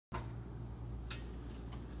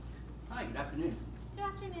good afternoon. Good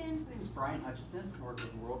afternoon. My name is Brian Hutchison. I work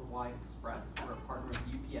with WWEX. We're a partner with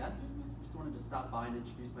UPS. Just wanted to stop by and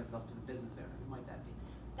introduce myself to the business owner. Who might that be?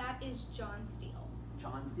 That is John Steele.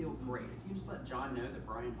 John Steele, great. If you just let John know that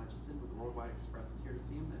Brian Hutchison with WWEX is here to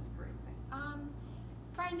see him, that'd be great. Thanks.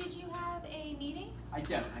 Brian, did you have a meeting? I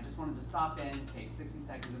don't. I just wanted to stop in, take 60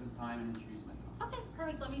 seconds of his time, and introduce myself. Okay,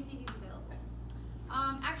 perfect. Let me see if he's available. Thanks.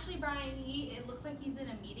 Actually, Brian, it looks like he's in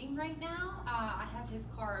a meeting right now. I have his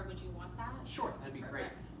card. Would you want that? Sure, that'd be great.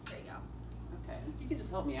 There you go. Okay, and if you could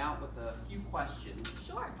just help me out with a few questions.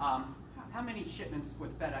 Sure. How many shipments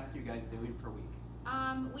with FedEx are you guys doing per week?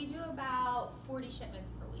 We do about 40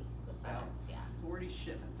 shipments per week with FedEx, yeah. 40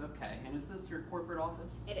 shipments, okay. And is this your corporate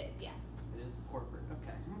office? It is, yes. It is corporate,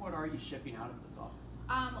 okay. And what are you shipping out of this office?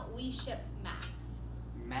 We ship maps.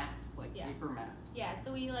 Maps, like paper maps? Yeah,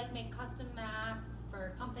 so we make custom maps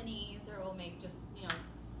for companies, or we'll make just,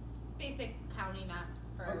 basic county maps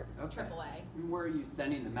for AAA. And where are you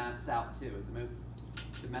sending the maps out to? Is it most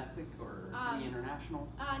domestic or any international?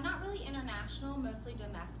 Not really international, mostly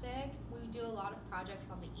domestic. We do a lot of projects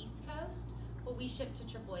on the East Coast, but we ship to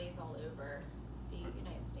AAAs all over the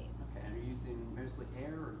United States. Okay, and are you using mostly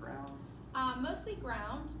air or ground? Mostly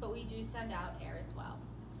ground, but we do send out air as well.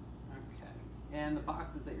 Okay, and the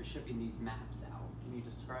boxes that you're shipping these maps out, can you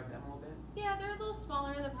describe them a little bit? Yeah, they're a little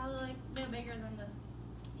smaller. They're probably no bigger than this,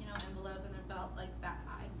 envelope, and they're about that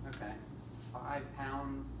high. Okay, 5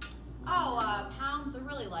 pounds. Pounds, they're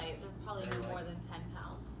really light. They're probably no more than 10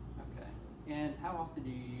 pounds. Okay. And how often do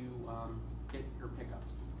you get your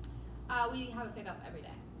pickups? We have a pickup every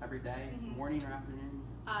day. Every day? Mm-hmm. Morning or afternoon?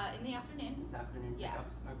 In the afternoon. It's afternoon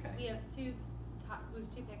pickups? Yes. Okay. We have two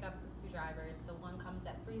pickups with 2 drivers. So one comes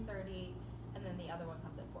at 3:30, and then the other one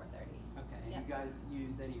comes at 4:30. Okay. And yep. you guys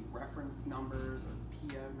use any reference numbers or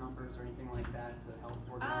PO numbers or anything like that to help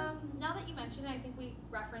organize? Now that you mention it, I think we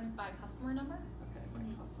reference by customer number. Okay, by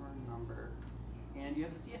customer number. And do you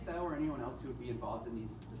have a CFO or anyone else who would be involved in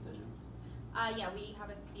these decisions? Yeah, we have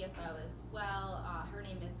a CFO as well. Her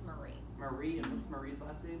name is Marie. Marie, and what's Marie's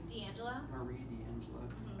last name? D'Angela. Marie D'Angela.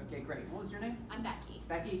 Okay, great. What was your name? I'm Becky.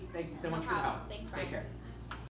 Becky, thank you so No much for your problem. help. Thanks, Brian. Take care.